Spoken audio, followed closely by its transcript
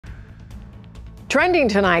Trending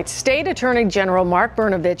tonight, State Attorney General Mark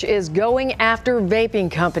Brnovich is going after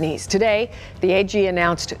vaping companies. Today, the AG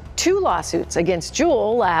announced 2 lawsuits against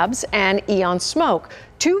Juul Labs and Eon Smoke,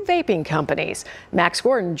 2 vaping companies. Max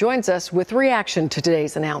Gordon joins us with reaction to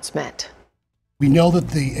today's announcement. We know that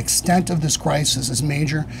the extent of this crisis is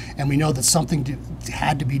major, and we know that something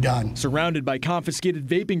had to be done. Surrounded by confiscated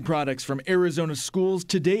vaping products from Arizona schools,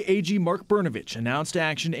 today AG Mark Brnovich announced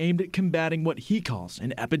action aimed at combating what he calls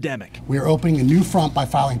an epidemic. We are opening a new front by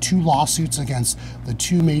filing 2 lawsuits against the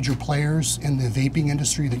 2 major players in the vaping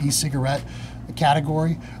industry, the e-cigarette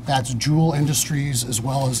category. That's Juul Industries as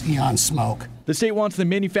well as Eon Smoke. The state wants the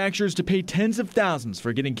manufacturers to pay tens of thousands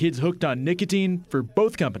for getting kids hooked on nicotine, for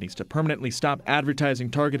both companies to permanently stop advertising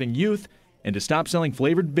targeting youth, and to stop selling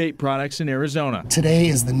flavored vape products in Arizona. Today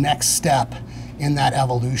is the next step in that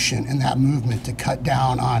evolution, in that movement to cut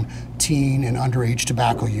down on teen and underage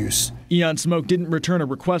tobacco use. Eon Smoke didn't return a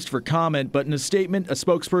request for comment, but in a statement, a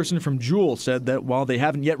spokesperson from Juul said that while they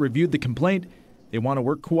haven't yet reviewed the complaint, they want to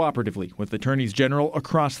work cooperatively with attorneys general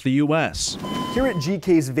across the U.S. Here at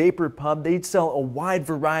GK's Vapor Pub, they sell a wide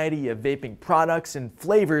variety of vaping products and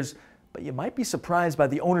flavors, but you might be surprised by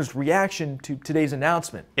the owner's reaction to today's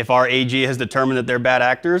announcement. If our AG has determined that they're bad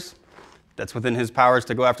actors, that's within his powers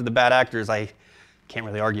to go after the bad actors. I can't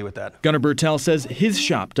really argue with that. Gunnar Bertel says his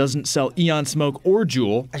shop doesn't sell Eon Smoke or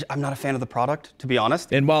Juul. I'm not a fan of the product, to be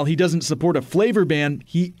honest. And while he doesn't support a flavor ban,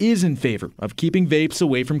 he is in favor of keeping vapes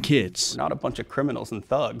away from kids. We're not a bunch of criminals and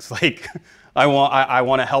thugs. Like, I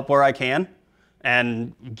want to help where I can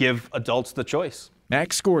and give adults the choice.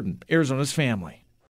 Max Gordon, Arizona's Family.